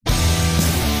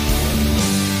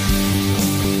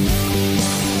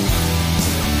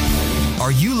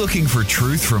Are you looking for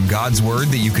truth from God's Word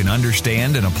that you can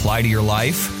understand and apply to your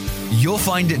life? You'll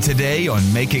find it today on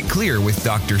Make It Clear with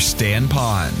Dr. Stan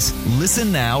Ponz.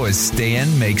 Listen now as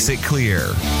Stan makes it clear.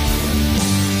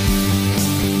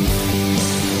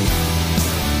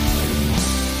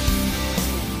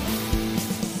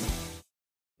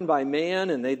 By man,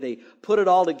 and they put it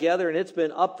all together, and it's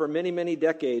been up for many, many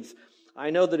decades. I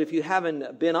know that if you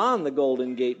haven't been on the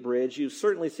Golden Gate Bridge, you've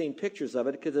certainly seen pictures of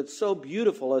it because it's so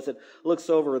beautiful as it looks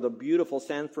over the beautiful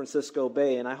San Francisco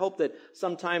Bay. And I hope that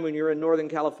sometime when you're in Northern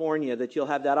California that you'll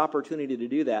have that opportunity to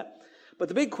do that. But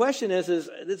the big question is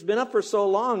it's been up for so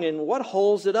long, and what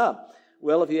holds it up?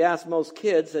 Well, if you ask most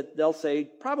kids, they'll say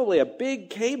probably a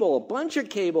big cable, a bunch of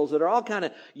cables that are all kind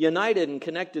of united and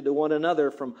connected to one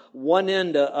another from one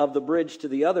end of the bridge to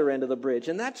the other end of the bridge.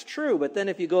 And that's true, but then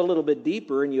if you go a little bit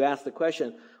deeper and you ask the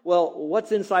question, well,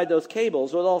 what's inside those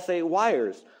cables? Well, they'll say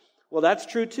wires. Well, that's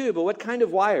true too, but what kind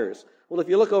of wires? Well, if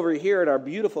you look over here at our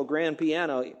beautiful grand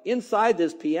piano, inside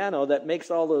this piano that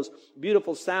makes all those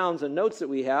beautiful sounds and notes that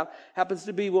we have happens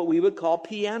to be what we would call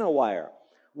piano wire.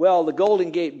 Well, the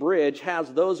Golden Gate Bridge has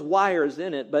those wires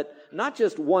in it, but not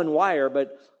just one wire,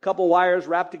 but a couple wires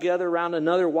wrapped together around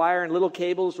another wire, and little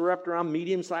cables wrapped around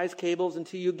medium-sized cables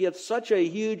until you get such a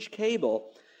huge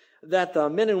cable that the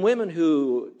men and women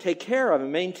who take care of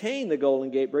and maintain the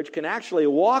Golden Gate Bridge can actually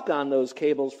walk on those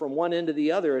cables from one end to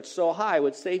the other. It's so high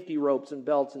with safety ropes and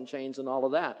belts and chains and all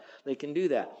of that. They can do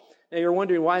that. Now, you're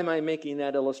wondering, why am I making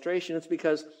that illustration? It's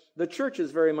because the church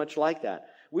is very much like that.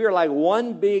 We are like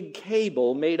one big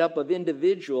cable made up of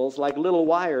individuals like little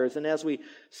wires. And as we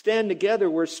stand together,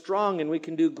 we're strong and we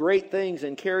can do great things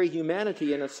and carry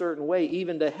humanity in a certain way,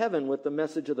 even to heaven with the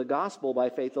message of the gospel by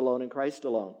faith alone in Christ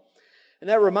alone. And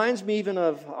that reminds me even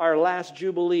of our last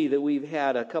Jubilee that we've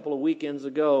had a couple of weekends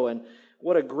ago. And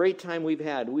what a great time we've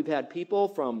had. We've had people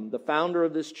from the founder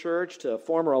of this church to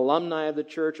former alumni of the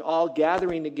church all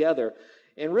gathering together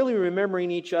and really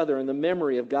remembering each other in the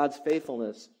memory of God's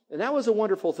faithfulness. And that was a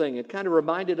wonderful thing. It kind of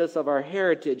reminded us of our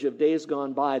heritage of days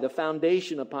gone by, the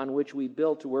foundation upon which we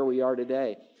built to where we are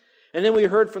today. And then we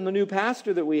heard from the new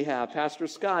pastor that we have, Pastor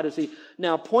Scott, as he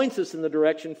now points us in the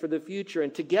direction for the future.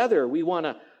 And together we want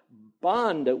to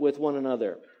bond with one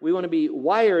another. We want to be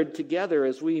wired together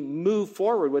as we move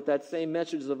forward with that same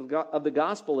message of the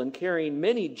gospel and carrying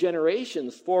many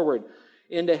generations forward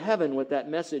into heaven with that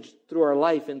message through our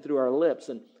life and through our lips,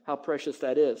 and how precious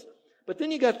that is. But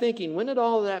then you got thinking, when did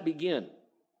all of that begin?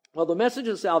 Well, the message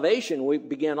of salvation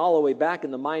began all the way back in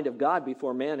the mind of God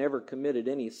before man ever committed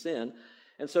any sin.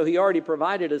 And so he already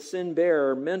provided a sin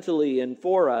bearer mentally and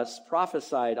for us,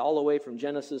 prophesied all the way from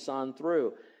Genesis on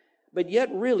through. But yet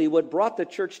really what brought the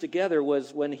church together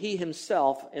was when he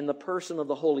himself in the person of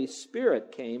the Holy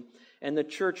Spirit came and the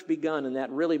church begun. And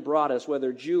that really brought us,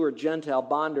 whether Jew or Gentile,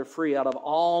 bond or free, out of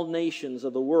all nations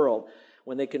of the world.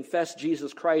 When they confessed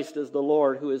Jesus Christ as the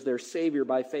Lord, who is their Savior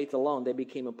by faith alone, they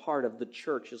became a part of the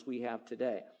church as we have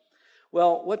today.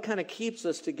 Well, what kind of keeps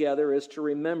us together is to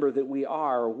remember that we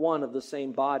are one of the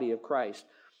same body of Christ.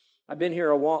 I've been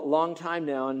here a long time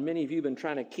now, and many of you have been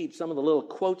trying to keep some of the little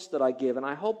quotes that I give, and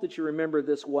I hope that you remember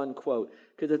this one quote,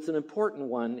 because it's an important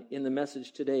one in the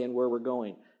message today and where we're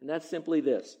going. And that's simply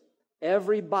this: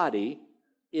 everybody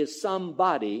is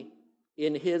somebody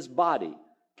in his body.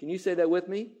 Can you say that with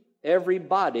me?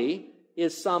 Everybody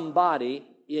is somebody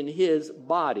in his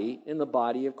body, in the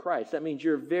body of Christ. That means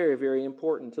you're very, very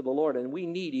important to the Lord, and we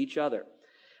need each other.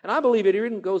 And I believe it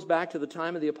even goes back to the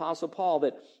time of the Apostle Paul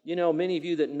that, many of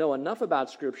you that know enough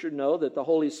about Scripture know that the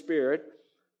Holy Spirit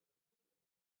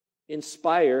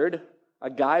inspired a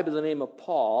guy by the name of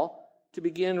Paul to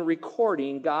begin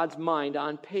recording God's mind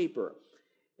on paper.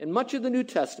 And much of the New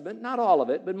Testament, not all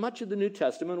of it, but much of the New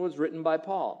Testament was written by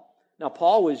Paul. Now,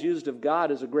 Paul was used of God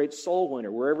as a great soul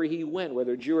winner. Wherever he went,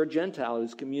 whether Jew or Gentile, he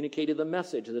was communicated the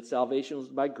message that salvation was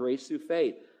by grace through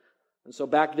faith. And so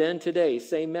back then, today,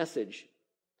 same message.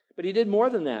 But he did more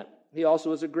than that. He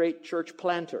also was a great church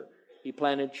planter. He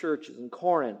planted churches in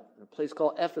Corinth, a place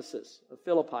called Ephesus, or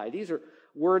Philippi. These are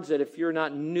words that if you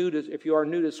are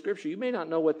new to Scripture, you may not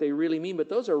know what they really mean, but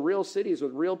those are real cities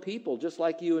with real people, just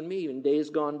like you and me in days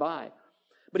gone by.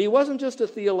 But he wasn't just a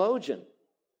theologian.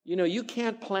 You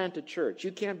can't plant a church.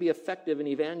 You can't be effective in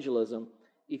evangelism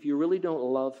if you really don't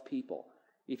love people,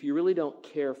 if you really don't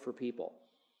care for people.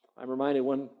 I'm reminded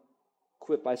one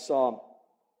quip I saw.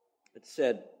 It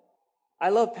said, "I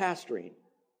love pastoring.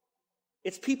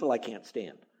 It's people I can't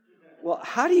stand." Well,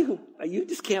 how do you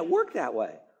just can't work that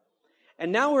way.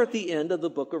 And now we're at the end of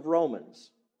the book of Romans.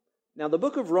 Now, the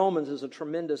book of Romans is a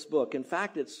tremendous book. In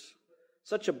fact, it's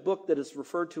such a book that is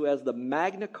referred to as the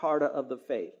Magna Carta of the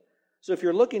faith. So if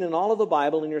you're looking in all of the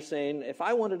Bible and you're saying, if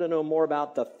I wanted to know more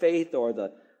about the faith or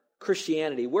the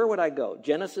Christianity, where would I go?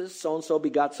 Genesis, so-and-so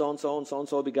begot so-and-so, and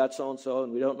so-and-so begot so-and-so,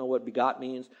 and we don't know what begot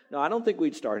means. No, I don't think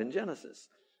we'd start in Genesis.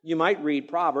 You might read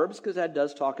Proverbs, because that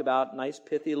does talk about nice,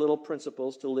 pithy little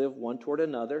principles to live one toward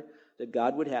another that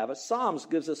God would have us. Psalms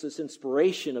gives us this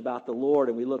inspiration about the Lord,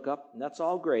 and we look up, and that's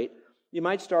all great. You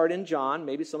might start in John,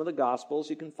 maybe some of the Gospels.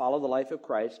 You can follow the life of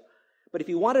Christ. But if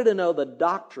you wanted to know the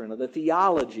doctrine or the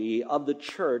theology of the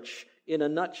church in a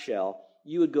nutshell,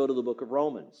 you would go to the book of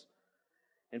Romans.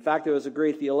 In fact, there was a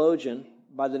great theologian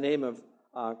by the name of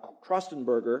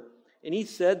Krostenberger, and he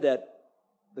said that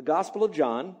the Gospel of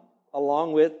John,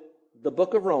 along with the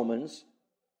book of Romans,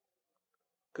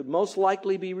 could most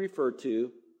likely be referred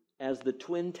to as the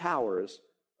twin towers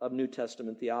of New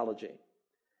Testament theology.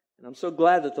 And I'm so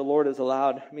glad that the Lord has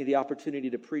allowed me the opportunity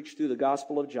to preach through the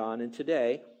Gospel of John, and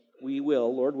today we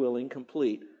will, Lord willing,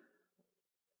 complete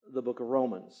the book of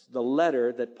Romans, the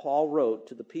letter that Paul wrote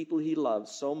to the people he loved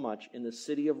so much in the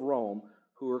city of Rome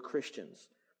who were Christians.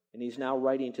 And he's now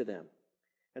writing to them.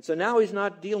 And so now he's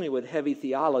not dealing with heavy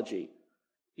theology.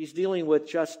 He's dealing with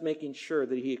just making sure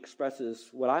that he expresses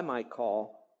what I might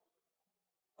call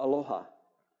aloha,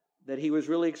 that he was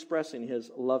really expressing his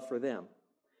love for them.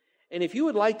 And if you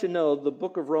would like to know the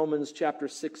book of Romans chapter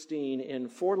 16 in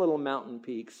 4 little mountain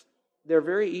peaks, they're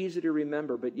very easy to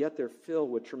remember, but yet they're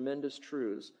filled with tremendous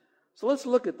truths. So let's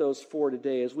look at those 4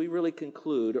 today as we really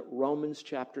conclude Romans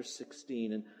chapter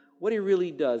 16. And what he really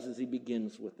does is he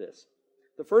begins with this.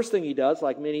 The first thing he does,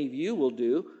 like many of you will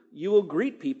do, you will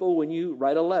greet people when you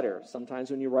write a letter.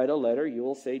 Sometimes when you write a letter, you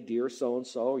will say, "Dear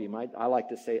so-and-so," or I like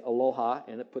to say aloha,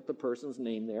 and put the person's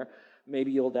name there.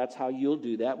 Maybe that's how you'll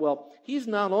do that. Well, he's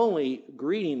not only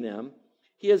greeting them,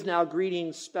 he is now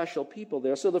greeting special people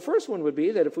there. So the first one would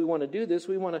be that if we want to do this,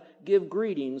 we want to give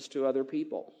greetings to other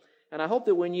people. And I hope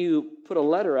that when you put a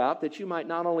letter out, that you might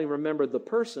not only remember the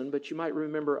person, but you might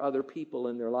remember other people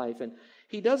in their life. And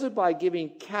he does it by giving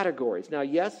categories. Now,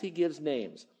 yes, he gives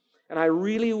names. And I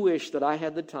really wish that I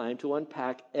had the time to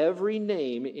unpack every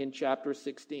name in chapter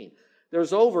 16.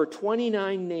 There's over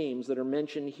 29 names that are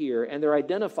mentioned here, and they're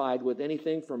identified with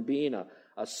anything from being a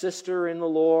sister in the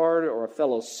Lord or a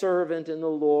fellow servant in the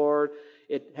Lord.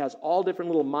 It has all different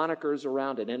little monikers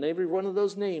around it, and every one of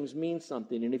those names means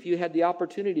something. And if you had the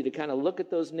opportunity to kind of look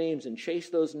at those names and chase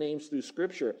those names through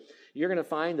Scripture, you're going to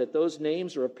find that those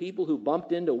names are of people who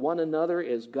bumped into one another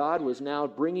as God was now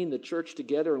bringing the church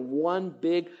together in one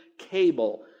big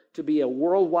cable to be a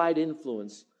worldwide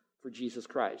influence for Jesus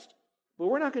Christ. But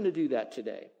we're not going to do that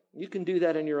today. You can do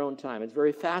that in your own time. It's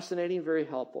very fascinating, very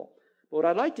helpful. But what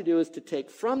I'd like to do is to take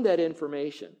from that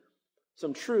information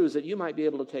some truths that you might be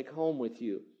able to take home with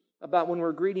you about when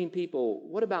we're greeting people.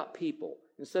 What about people?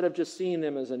 Instead of just seeing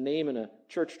them as a name in a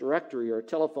church directory or a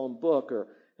telephone book or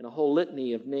in a whole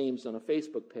litany of names on a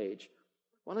Facebook page,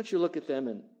 why don't you look at them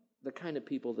and the kind of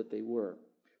people that they were?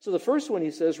 So the first one, he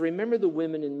says, remember the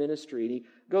women in ministry. And he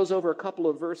goes over a couple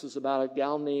of verses about a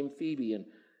gal named Phoebe and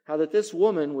how that this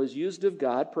woman was used of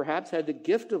God, perhaps had the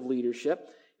gift of leadership.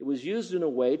 It was used in a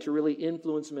way to really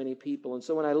influence many people. And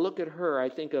so when I look at her, I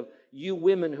think of you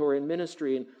women who are in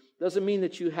ministry. And it doesn't mean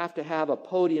that you have to have a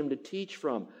podium to teach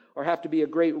from or have to be a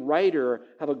great writer or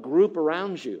have a group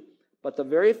around you. But the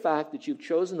very fact that you've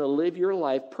chosen to live your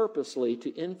life purposely to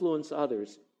influence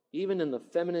others, even in the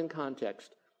feminine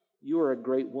context, you are a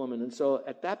great woman. And so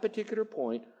at that particular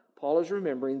point, Paul is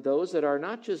remembering those that are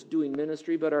not just doing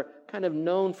ministry, but are kind of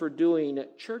known for doing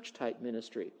church-type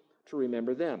ministry, to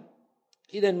remember them.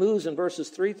 He then moves in verses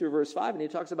 3 through verse 5, and he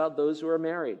talks about those who are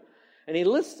married. And he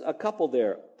lists a couple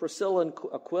there, Priscilla and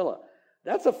Aquila.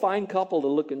 That's a fine couple to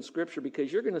look in Scripture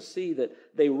because you're going to see that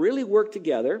they really work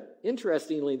together.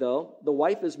 Interestingly, though, the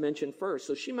wife is mentioned first,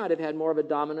 so she might have had more of a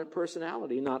dominant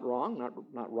personality. Not wrong,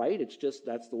 not right. It's just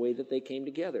that's the way that they came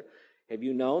together. Have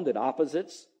you known that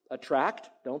opposites attract,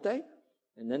 don't they?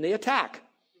 And then they attack.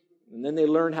 And then they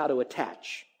learn how to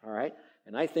attach, all right?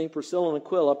 And I think Priscilla and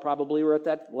Aquila probably were at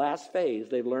that last phase.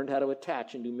 They've learned how to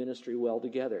attach and do ministry well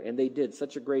together. And they did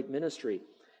such a great ministry,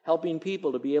 helping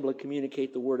people to be able to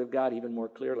communicate the Word of God even more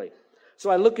clearly.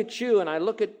 So I look at you and I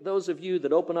look at those of you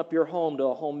that open up your home to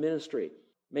a home ministry,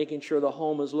 making sure the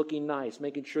home is looking nice,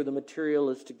 making sure the material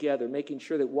is together, making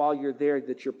sure that while you're there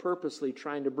that you're purposely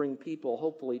trying to bring people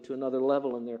hopefully to another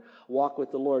level in their walk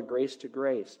with the Lord, grace to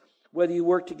grace. Whether you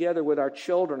work together with our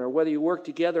children or whether you work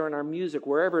together in our music,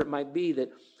 wherever it might be,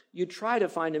 that you try to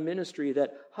find a ministry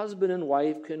that husband and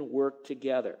wife can work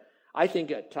together. I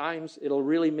think at times it'll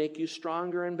really make you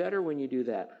stronger and better when you do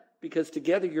that, because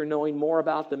together you're knowing more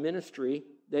about the ministry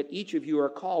that each of you are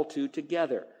called to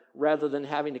together, rather than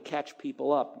having to catch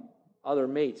people up. other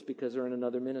mates because they're in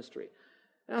another ministry.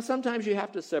 Now, sometimes you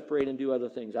have to separate and do other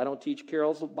things. I don't teach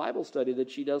Carol's Bible study that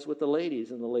she does with the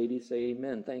ladies, and the ladies say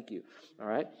amen, thank you. All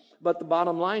right? But the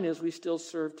bottom line is we still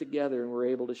serve together, and we're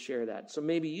able to share that. So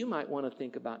maybe you might want to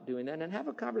think about doing that and have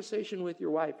a conversation with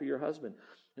your wife or your husband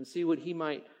and see what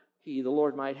the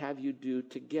Lord might have you do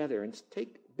together. And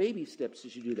take baby steps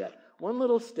as you do that. One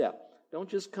little step. Don't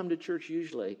just come to church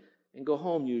usually and go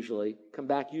home usually, come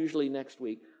back usually next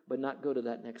week, but not go to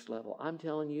that next level. I'm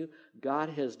telling you, God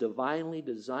has divinely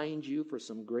designed you for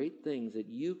some great things that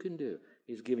you can do.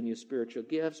 He's given you spiritual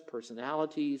gifts,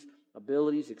 personalities,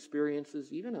 abilities,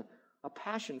 experiences, even a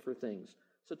passion for things.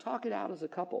 So talk it out as a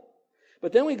couple.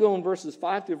 But then we go in verses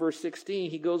 5 through verse 16.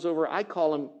 He goes over, I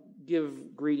call them,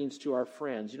 give greetings to our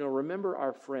friends. Remember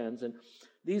our friends. And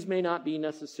these may not be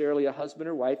necessarily a husband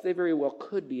or wife. They very well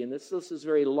could be, and this list is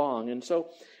very long. And so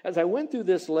as I went through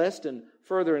this list, and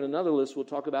further in another list we'll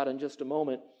talk about in just a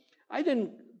moment, I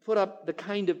then put up the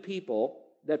kind of people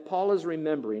that Paul is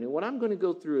remembering. And what I'm going to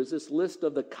go through is this list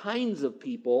of the kinds of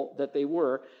people that they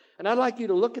were. And I'd like you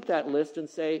to look at that list and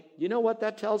say, you know what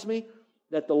that tells me?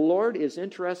 That the Lord is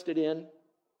interested in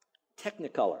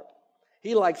technicolor.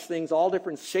 He likes things all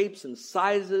different shapes and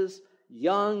sizes,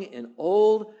 young and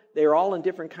old. They are all in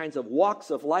different kinds of walks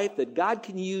of life, that God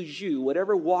can use you,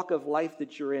 whatever walk of life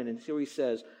that you're in. And so he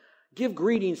says, give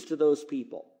greetings to those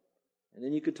people. And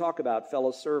then you could talk about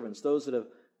fellow servants, those that have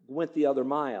went the other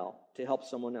mile to help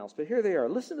someone else. But here they are.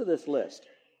 Listen to this list.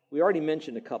 We already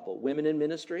mentioned a couple. Women in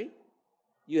ministry.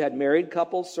 You had married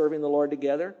couples serving the Lord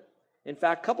together. In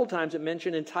fact, a couple times it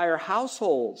mentioned entire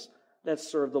households that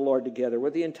served the Lord together, where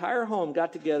the entire home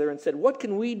got together and said, what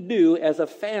can we do as a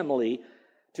family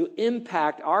to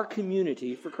impact our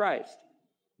community for Christ?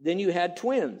 Then you had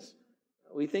twins.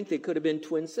 We think they could have been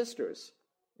twin sisters.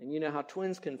 And you know how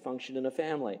twins can function in a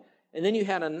family. And then you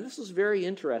had, and this is very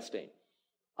interesting,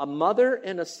 a mother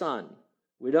and a son.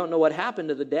 We don't know what happened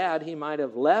to the dad. He might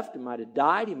have left, he might have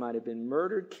died, he might have been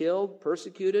murdered, killed,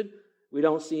 persecuted. We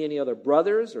don't see any other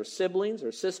brothers or siblings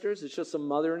or sisters. It's just a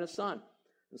mother and a son.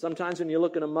 And sometimes when you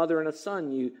look at a mother and a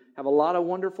son, you have a lot of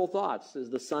wonderful thoughts. Is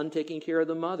the son taking care of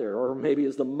the mother? Or maybe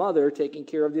is the mother taking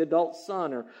care of the adult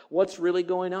son? Or what's really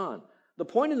going on? The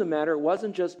point of the matter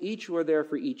wasn't just each were there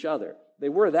for each other. They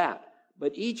were that.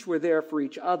 But each were there for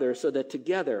each other so that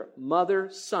together, mother,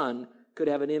 son, could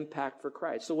have an impact for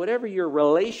Christ. So whatever your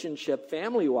relationship,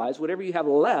 family-wise, whatever you have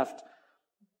left,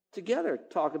 together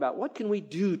talk about what can we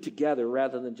do together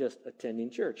rather than just attending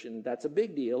church. And that's a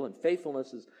big deal, and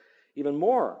faithfulness is even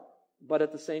more. But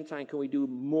at the same time, can we do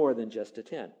more than just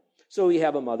attend? So we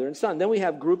have a mother and son. Then we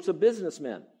have groups of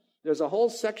businessmen. There's a whole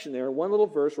section there, one little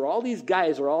verse, where all these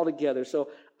guys are all together. So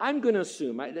I'm going to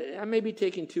assume, I may be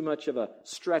taking too much of a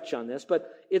stretch on this, but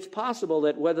it's possible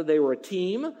that whether they were a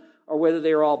team or whether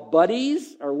they were all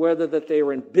buddies or whether that they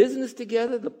were in business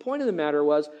together, the point of the matter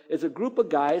is a group of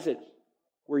guys that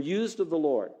were used of the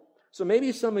Lord. So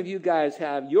maybe some of you guys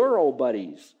have your old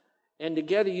buddies, and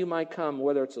together you might come,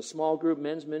 whether it's a small group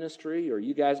men's ministry or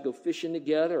you guys go fishing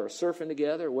together or surfing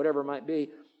together or whatever it might be,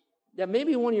 that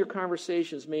maybe one of your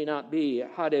conversations may not be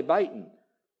how they biting,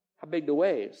 how big the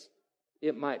waves.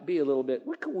 It might be a little bit,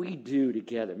 what can we do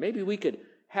together? Maybe we could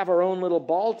have our own little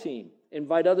ball team,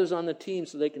 invite others on the team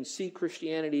so they can see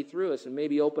Christianity through us and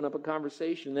maybe open up a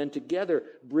conversation and then together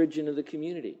bridge into the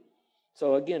community.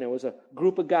 So again, it was a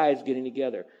group of guys getting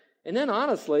together. And then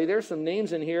honestly, there's some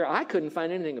names in here, I couldn't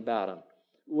find anything about them.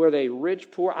 Were they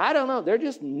rich, poor? I don't know. They're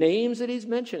just names that he's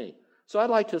mentioning. So I'd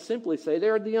like to simply say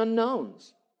they're the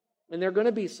unknowns. And there are going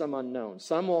to be some unknowns.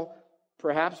 Some will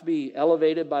perhaps be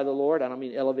elevated by the Lord. I don't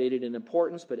mean elevated in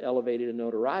importance, but elevated in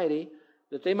notoriety.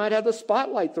 That they might have the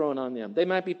spotlight thrown on them. They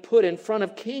might be put in front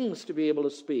of kings to be able to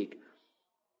speak.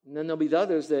 And then there'll be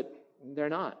others that they're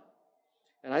not.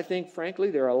 And I think, frankly,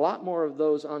 there are a lot more of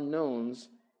those unknowns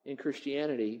in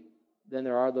Christianity than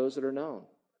there are those that are known.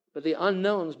 But the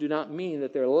unknowns do not mean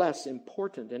that they're less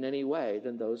important in any way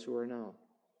than those who are known.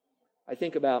 I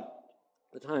think about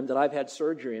the time that I've had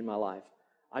surgery in my life.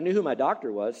 I knew who my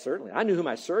doctor was, certainly. I knew who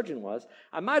my surgeon was.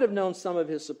 I might have known some of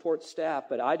his support staff,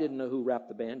 but I didn't know who wrapped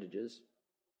the bandages.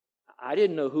 I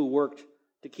didn't know who worked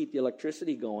to keep the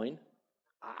electricity going.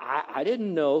 I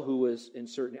didn't know who was in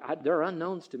certain... They're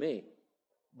unknowns to me.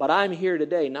 But I'm here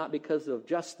today not because of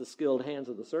just the skilled hands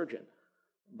of the surgeon,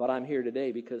 but I'm here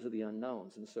today because of the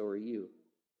unknowns, and so are you.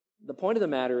 The point of the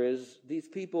matter is, these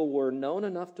people were known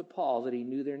enough to Paul that he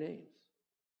knew their names.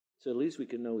 So at least we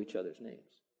can know each other's names.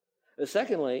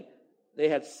 Secondly, they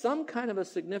had some kind of a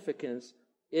significance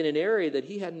in an area that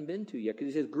he hadn't been to yet,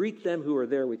 because he says, greet them who are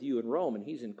there with you in Rome, and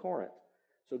he's in Corinth.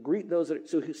 So greet those.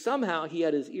 So somehow he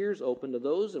had his ears open to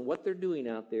those and what they're doing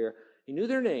out there He knew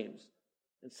their names,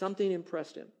 and something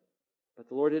impressed him. But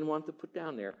the Lord didn't want to put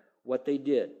down there what they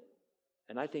did.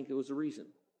 And I think it was a reason.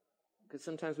 Because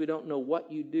sometimes we don't know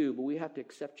what you do, but we have to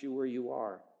accept you where you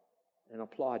are and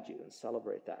applaud you and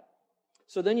celebrate that.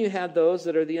 So then you had those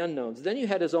that are the unknowns. Then you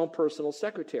had his own personal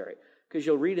secretary. Because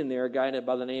you'll read in there a guy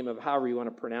by the name of, however you want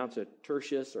to pronounce it,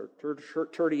 Tertius or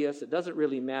Tertius. It doesn't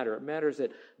really matter. It matters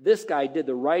that this guy did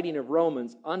the writing of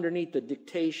Romans underneath the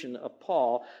dictation of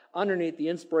Paul, underneath the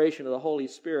inspiration of the Holy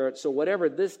Spirit. So whatever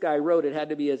this guy wrote, it had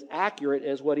to be as accurate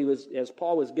as as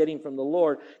Paul was getting from the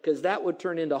Lord, because that would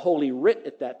turn into Holy Writ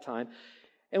at that time.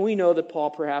 And we know that Paul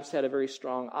perhaps had a very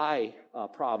strong eye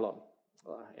problem,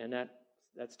 and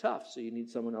that's tough. So you need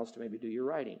someone else to maybe do your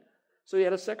writing. So he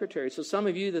had a secretary. So some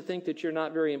of you that think that you're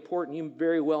not very important, you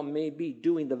very well may be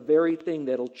doing the very thing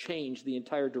that'll change the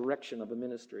entire direction of a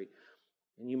ministry.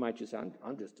 And you might just say,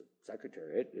 I'm just a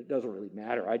secretary. It doesn't really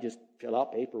matter. I just fill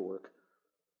out paperwork.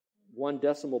 1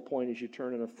 decimal point as you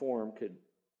turn in a form could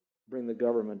bring the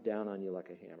government down on you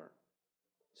like a hammer.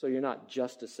 So you're not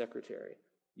just a secretary.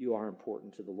 You are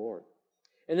important to the Lord.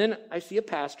 And then I see a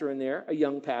pastor in there, a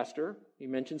young pastor. He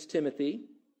mentions Timothy.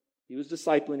 He was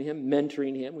discipling him,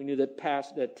 mentoring him. We knew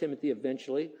that Timothy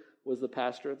eventually was the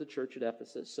pastor of the church at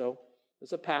Ephesus. So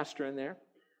there's a pastor in there.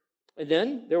 And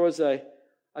then there was a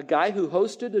guy who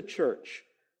hosted a church.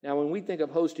 Now, when we think of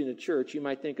hosting a church, you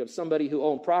might think of somebody who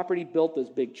owned property, built this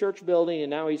big church building, and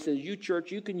now he says, you church,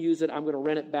 you can use it. I'm going to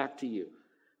rent it back to you.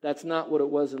 That's not what it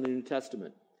was in the New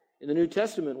Testament. In the New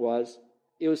Testament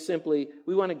it was simply,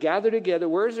 we want to gather together.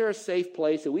 Where is there a safe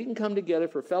place that we can come together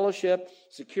for fellowship,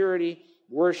 security,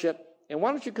 worship? And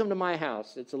why don't you come to my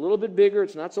house? It's a little bit bigger.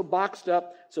 It's not so boxed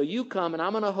up. So you come, and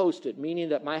I'm going to host it, meaning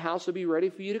that my house will be ready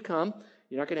for you to come.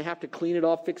 You're not going to have to clean it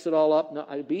all, fix it all up. No,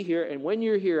 I'll be here. And when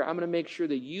you're here, I'm going to make sure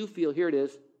that you feel, here it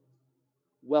is,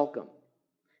 welcome.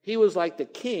 He was like the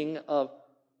king of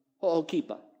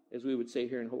Ho'okipa, as we would say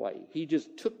here in Hawaii. He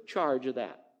just took charge of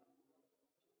that.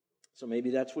 So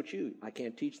maybe that's what I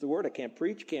can't teach the word. I can't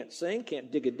preach, can't sing,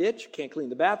 can't dig a ditch, can't clean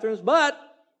the bathrooms, but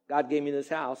God gave me this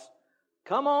house.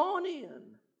 Come on in.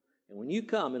 And when you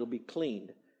come, it'll be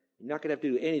cleaned. You're not going to have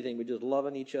to do anything but just love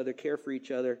on each other, care for each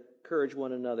other, encourage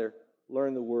one another,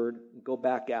 learn the word, and go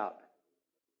back out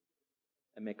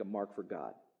and make a mark for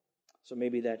God. So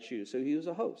maybe that's you. So he was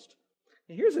a host.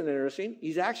 And here's an interesting,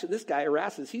 this guy,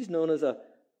 Erastus, he's known as a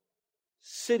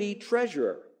city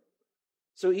treasurer.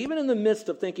 So even in the midst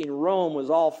of thinking Rome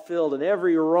was all filled and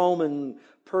every Roman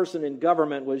person in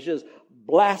government was just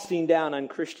blasting down on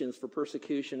Christians for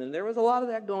persecution, and there was a lot of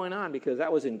that going on because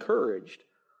that was encouraged.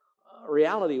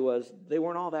 Reality was they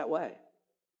weren't all that way.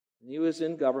 He was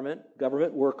in government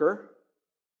worker,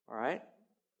 all right?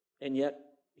 And yet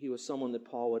he was someone that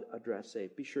Paul would address, say,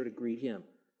 be sure to greet him,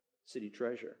 city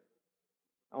treasurer.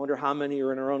 I wonder how many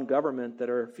are in our own government that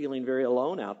are feeling very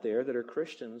alone out there that are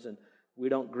Christians, and we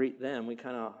don't greet them. We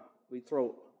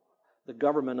throw the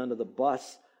government under the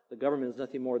bus. The government is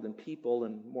nothing more than people,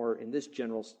 and more in this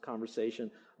general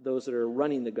conversation, those that are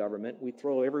running the government. We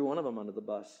throw every one of them under the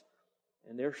bus,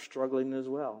 and they're struggling as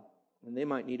well. And they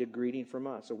might need a greeting from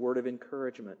us, a word of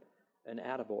encouragement, an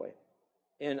attaboy.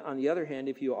 And on the other hand,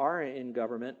 if you are in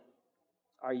government,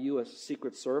 are you a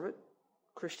secret servant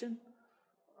Christian?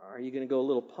 Are you going to go a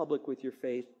little public with your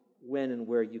faith when and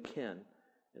where you can,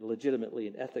 and legitimately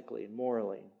and ethically and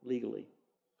morally, legally?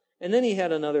 And then he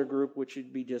had another group which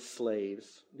would be just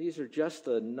slaves. These are just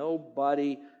the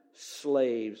nobody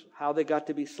slaves. How they got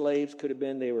to be slaves could have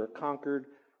been they were conquered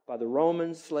by the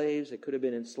Roman slaves. They could have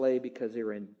been enslaved because they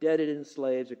were indebted in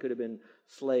slaves. It could have been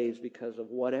slaves because of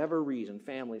whatever reason,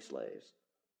 family slaves.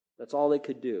 That's all they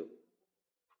could do.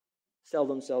 Sell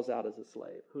themselves out as a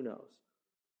slave. Who knows?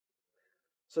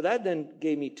 So that then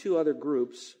gave me two other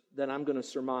groups that I'm going to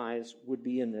surmise would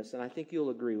be in this, and I think you'll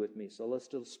agree with me. So let's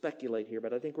still speculate here,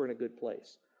 but I think we're in a good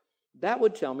place. That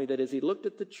would tell me that as he looked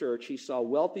at the church, he saw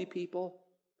wealthy people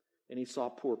and he saw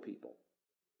poor people.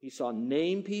 He saw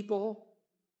name people.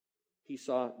 He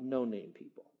saw no-name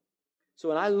people. So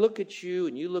when I look at you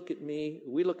and you look at me,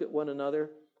 we look at one another,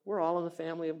 we're all in the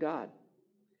family of God.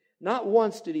 Not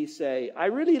once did he say, I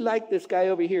really like this guy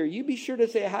over here. You be sure to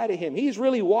say hi to him. He's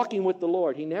really walking with the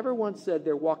Lord. He never once said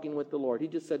they're walking with the Lord. He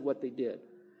just said what they did.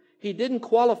 He didn't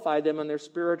qualify them on their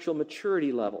spiritual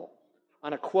maturity level,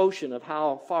 on a quotient of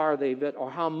how far they've been, or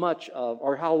how much of,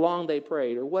 or how long they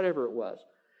prayed, or whatever it was.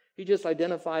 He just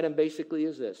identified them basically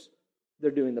as this. They're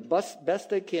doing the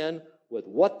best they can with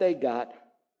what they got,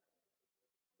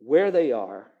 where they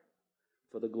are,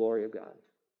 for the glory of God.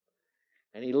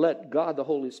 And he let God, the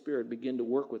Holy Spirit, begin to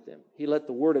work with them. He let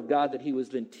the Word of God that he was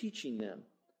then teaching them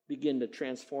begin to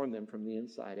transform them from the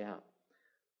inside out.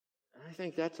 And I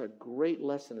think that's a great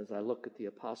lesson as I look at the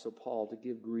Apostle Paul to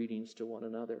give greetings to one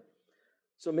another.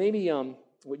 So maybe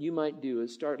what you might do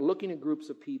is start looking at groups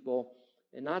of people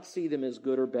and not see them as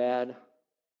good or bad,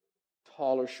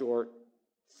 tall or short,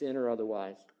 sin or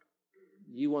otherwise.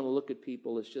 You want to look at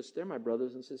people as just, they're my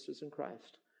brothers and sisters in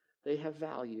Christ. They have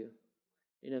value.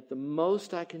 And if the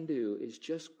most I can do is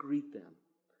just greet them,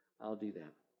 I'll do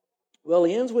that. Well,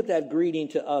 he ends with that greeting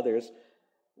to others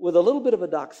with a little bit of a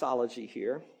doxology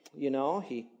here. You know,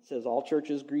 he says all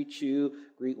churches greet you,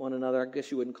 greet one another. I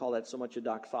guess you wouldn't call that so much a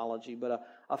doxology, but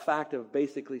a fact of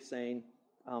basically saying,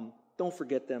 don't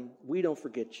forget them. We don't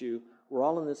forget you. We're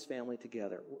all in this family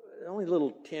together. The only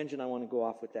little tangent I want to go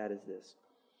off with that is this.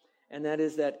 And that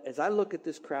is that as I look at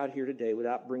this crowd here today,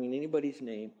 without bringing anybody's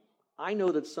name, I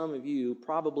know that some of you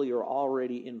probably are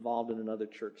already involved in another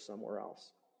church somewhere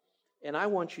else. And I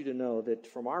want you to know that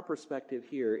from our perspective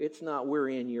here, it's not we're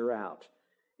in, you're out.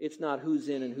 It's not who's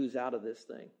in and who's out of this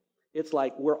thing. It's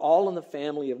like we're all in the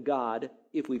family of God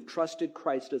if we've trusted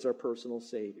Christ as our personal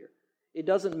Savior. It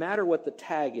doesn't matter what the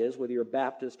tag is, whether you're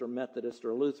Baptist or Methodist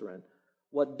or Lutheran.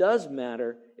 What does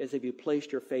matter is if you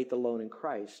placed your faith alone in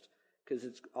Christ, because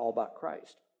it's all about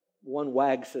Christ. One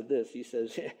wag said this. He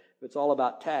says, if it's all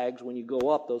about tags, when you go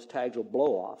up, those tags will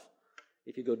blow off.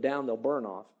 If you go down, they'll burn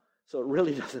off. So it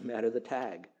really doesn't matter the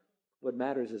tag. What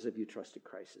matters is if you trusted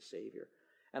Christ as Savior.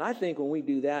 And I think when we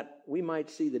do that, we might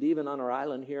see that even on our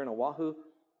island here in Oahu,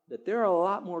 that there are a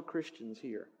lot more Christians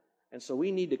here. And so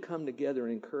we need to come together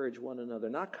and encourage one another,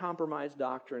 not compromise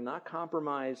doctrine, not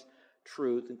compromise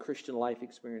truth and Christian life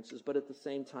experiences, but at the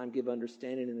same time give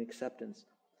understanding and acceptance,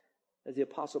 as the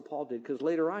Apostle Paul did. Because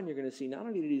later on you're going to see, not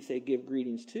only did he say give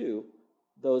greetings to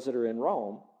those that are in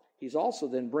Rome, he's also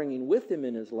then bringing with him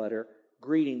in his letter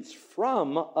greetings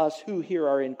from us who here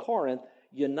are in Corinth,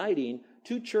 uniting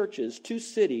two churches, two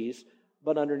cities,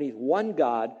 but underneath one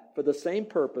God for the same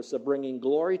purpose of bringing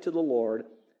glory to the Lord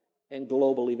and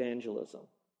global evangelism.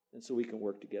 And so we can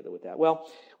work together with that. Well,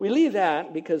 we leave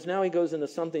that because now he goes into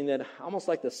something that almost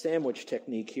like the sandwich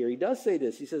technique here. He does say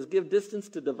this. He says, give distance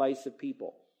to divisive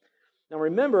people. Now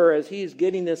remember, as he's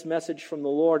getting this message from the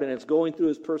Lord and it's going through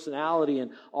his personality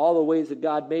and all the ways that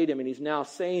God made him, and he's now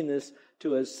saying this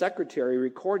to his secretary,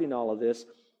 recording all of this,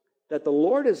 that the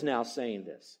Lord is now saying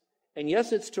this. And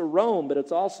yes, it's to Rome, but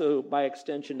it's also by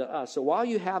extension to us. So while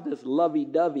you have this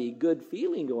lovey-dovey good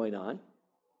feeling going on,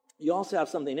 you also have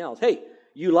something else. Hey,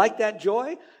 you like that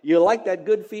joy? You like that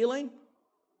good feeling?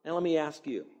 And let me ask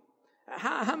you,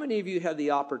 how many of you had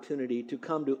the opportunity to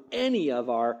come to any of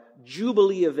our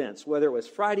Jubilee events, whether it was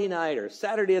Friday night or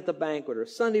Saturday at the banquet or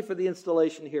Sunday for the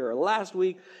installation here or last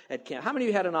week at camp? How many of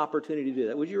you had an opportunity to do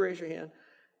that? Would you raise your hand?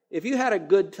 If you had a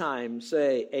good time,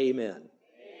 say amen.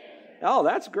 Oh,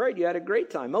 that's great. You had a great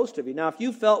time, most of you. Now, if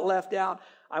you felt left out,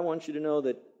 I want you to know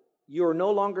that you're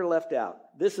no longer left out.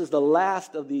 This is the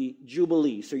last of the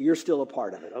Jubilee, so you're still a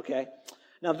part of it, okay?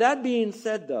 Now, that being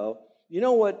said, though, you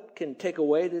know what can take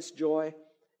away this joy?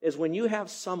 Is when you have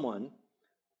someone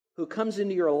who comes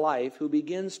into your life who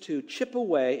begins to chip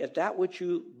away at that which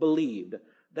you believed,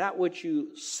 that which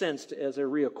you sensed as a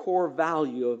real core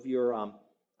value of your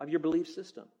belief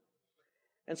system.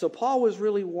 And so Paul was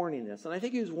really warning this, and I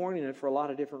think he was warning it for a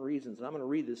lot of different reasons, and I'm going to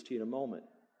read this to you in a moment.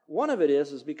 One of it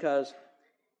is because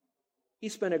he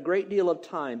spent a great deal of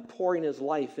time pouring his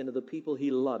life into the people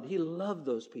he loved. He loved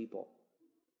those people.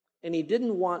 And he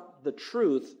didn't want the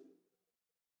truth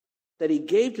that he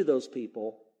gave to those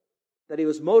people, that he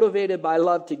was motivated by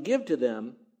love to give to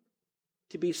them,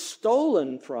 to be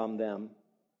stolen from them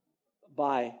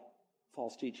by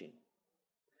false teaching.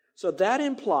 So that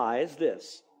implies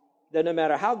this, that no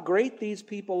matter how great these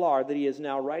people are that he is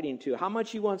now writing to, how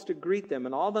much he wants to greet them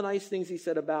and all the nice things he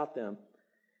said about them,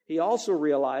 he also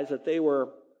realized that they were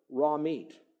raw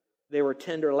meat. They were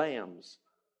tender lambs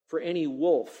for any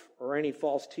wolf or any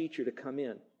false teacher to come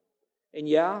in. And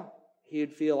yeah,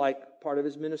 he'd feel like part of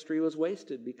his ministry was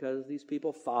wasted because these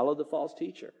people followed the false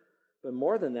teacher. But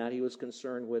more than that, he was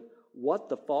concerned with what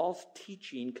the false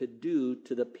teaching could do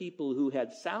to the people who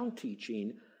had sound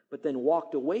teaching, but then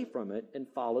walked away from it and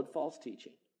followed false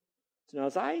teaching. So now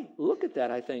as I look at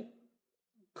that, I think,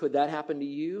 could that happen to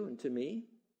you and to me?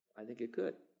 I think it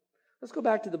could. Let's go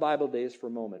back to the Bible days for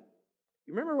a moment.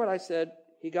 You remember what I said?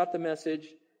 He got the message.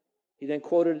 He then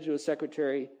quoted it to his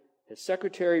secretary. His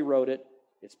secretary wrote it.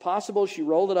 It's possible he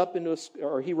rolled it up into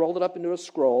a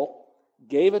scroll,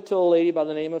 gave it to a lady by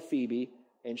the name of Phoebe,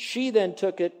 and she then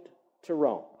took it to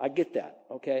Rome. I get that,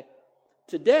 okay?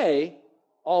 Today,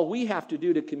 all we have to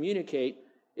do to communicate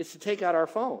is to take out our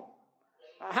phone.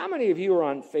 How many of you are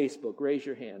on Facebook? Raise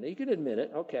your hand. You can admit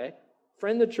it, okay.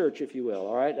 Friend the church, if you will,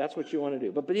 all right? That's what you want to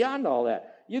do. But beyond all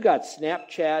that, you got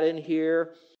Snapchat in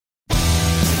here.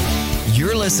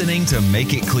 You're listening to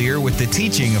Make It Clear with the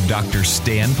teaching of Dr.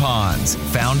 Stan Ponz,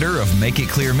 founder of Make It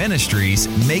Clear Ministries.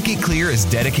 Make It Clear is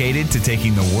dedicated to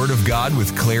taking the Word of God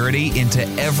with clarity into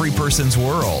every person's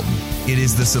world. It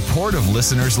is the support of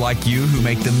listeners like you who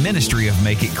make the ministry of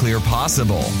Make It Clear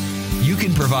possible. You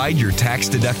can provide your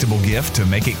tax-deductible gift to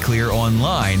Make It Clear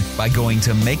online by going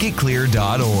to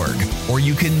makeitclear.org, or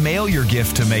you can mail your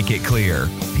gift to Make It Clear,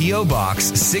 P.O. Box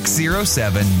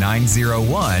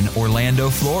 607901,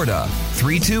 Orlando, Florida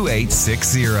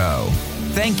 32860.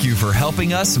 Thank you for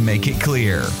helping us make it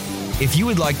clear. If you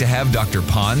would like to have Dr.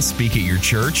 Ponz speak at your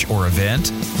church or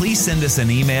event, please send us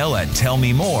an email at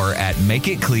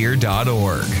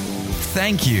tellmemore@makeitclear.org.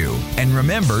 Thank you, and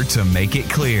remember to make it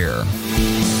clear.